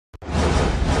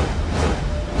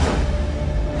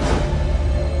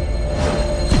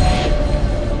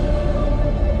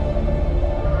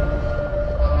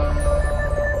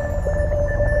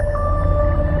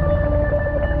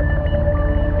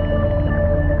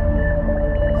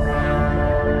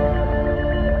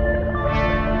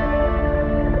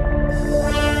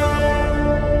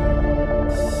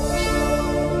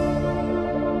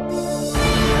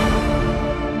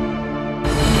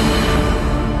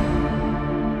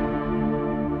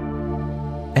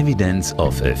Evidence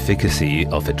of efficacy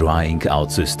of a drying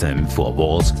out system for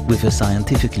walls with a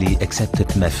scientifically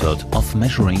accepted method of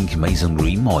measuring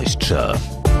masonry moisture.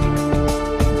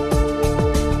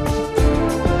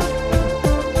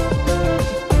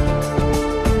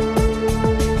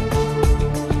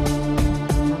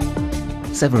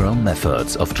 Several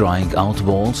methods of drying out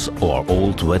walls or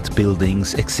old wet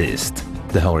buildings exist.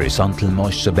 The horizontal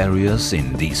moisture barriers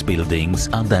in these buildings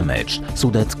are damaged so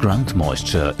that ground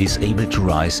moisture is able to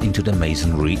rise into the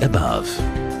masonry above.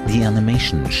 The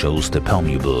animation shows the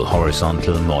permeable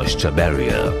horizontal moisture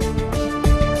barrier.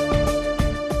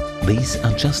 These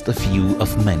are just a few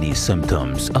of many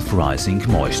symptoms of rising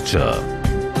moisture.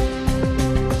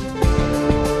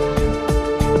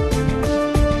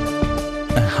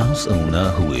 A house owner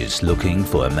who is looking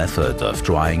for a method of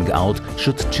drying out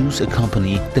should choose a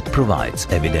company that provides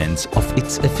evidence of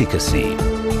its efficacy.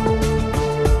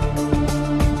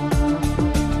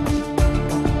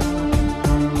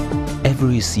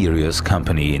 Every serious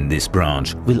company in this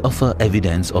branch will offer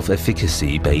evidence of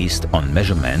efficacy based on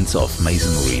measurements of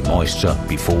masonry moisture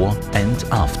before and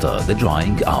after the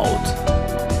drying out.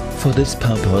 For this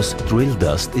purpose, drill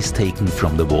dust is taken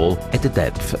from the wall at a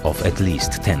depth of at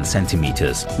least 10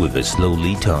 centimeters with a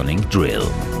slowly turning drill.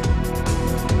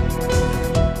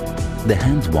 The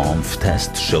hand warmth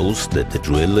test shows that the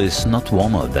drill is not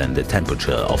warmer than the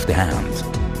temperature of the hand.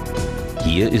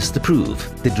 Here is the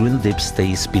proof. The drill dip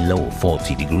stays below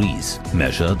 40 degrees,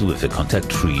 measured with a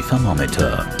contact-free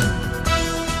thermometer.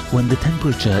 When the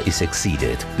temperature is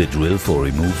exceeded, the drill for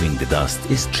removing the dust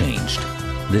is changed.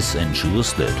 This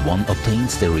ensures that one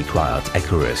obtains the required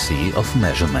accuracy of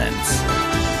measurements.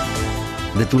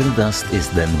 The drill dust is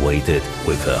then weighted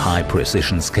with a high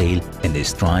precision scale and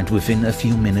is dried within a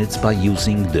few minutes by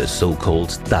using the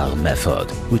so-called DAR method,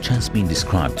 which has been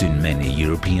described in many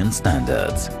European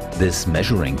standards. This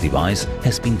measuring device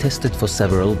has been tested for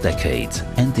several decades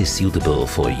and is suitable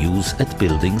for use at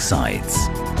building sites.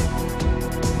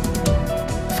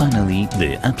 Finally,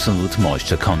 the absolute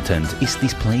moisture content is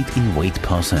displayed in weight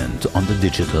percent on the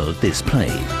digital display.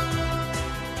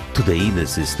 Today,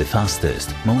 this is the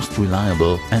fastest, most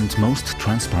reliable and most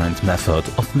transparent method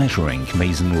of measuring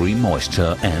masonry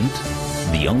moisture, and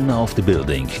the owner of the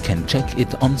building can check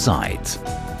it on site.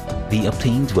 The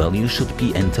obtained value should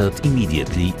be entered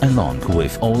immediately along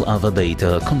with all other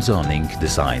data concerning the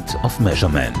site of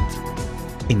measurement.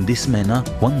 In this manner,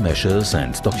 one measures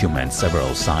and documents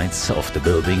several sites of the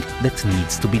building that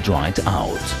needs to be dried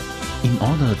out. In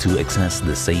order to access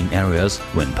the same areas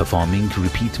when performing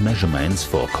repeat measurements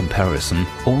for comparison,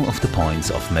 all of the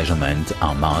points of measurement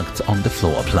are marked on the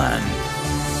floor plan.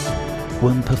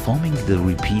 When performing the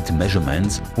repeat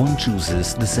measurements, one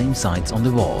chooses the same sites on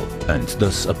the wall and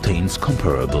thus obtains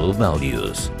comparable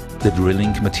values. The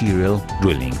drilling material,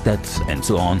 drilling depth and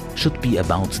so on should be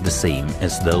about the same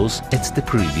as those at the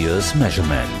previous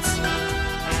measurements.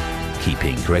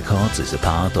 Keeping records is a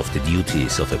part of the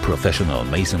duties of a professional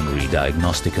masonry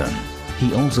diagnostician.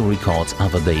 He also records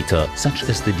other data such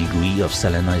as the degree of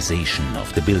salinization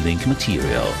of the building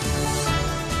material.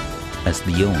 As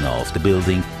the owner of the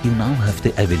building, you now have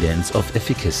the evidence of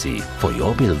efficacy for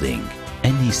your building.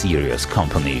 Any serious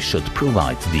company should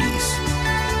provide these.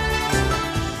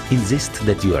 Insist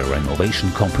that your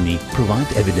renovation company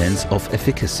provide evidence of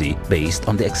efficacy based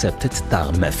on the accepted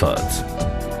DAR methods.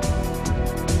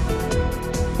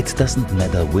 It doesn't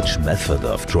matter which method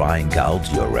of drying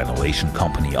out your renovation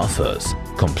company offers.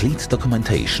 Complete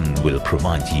documentation will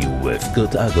provide you with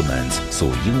good arguments, so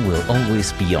you will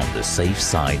always be on the safe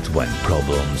side when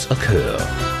problems occur.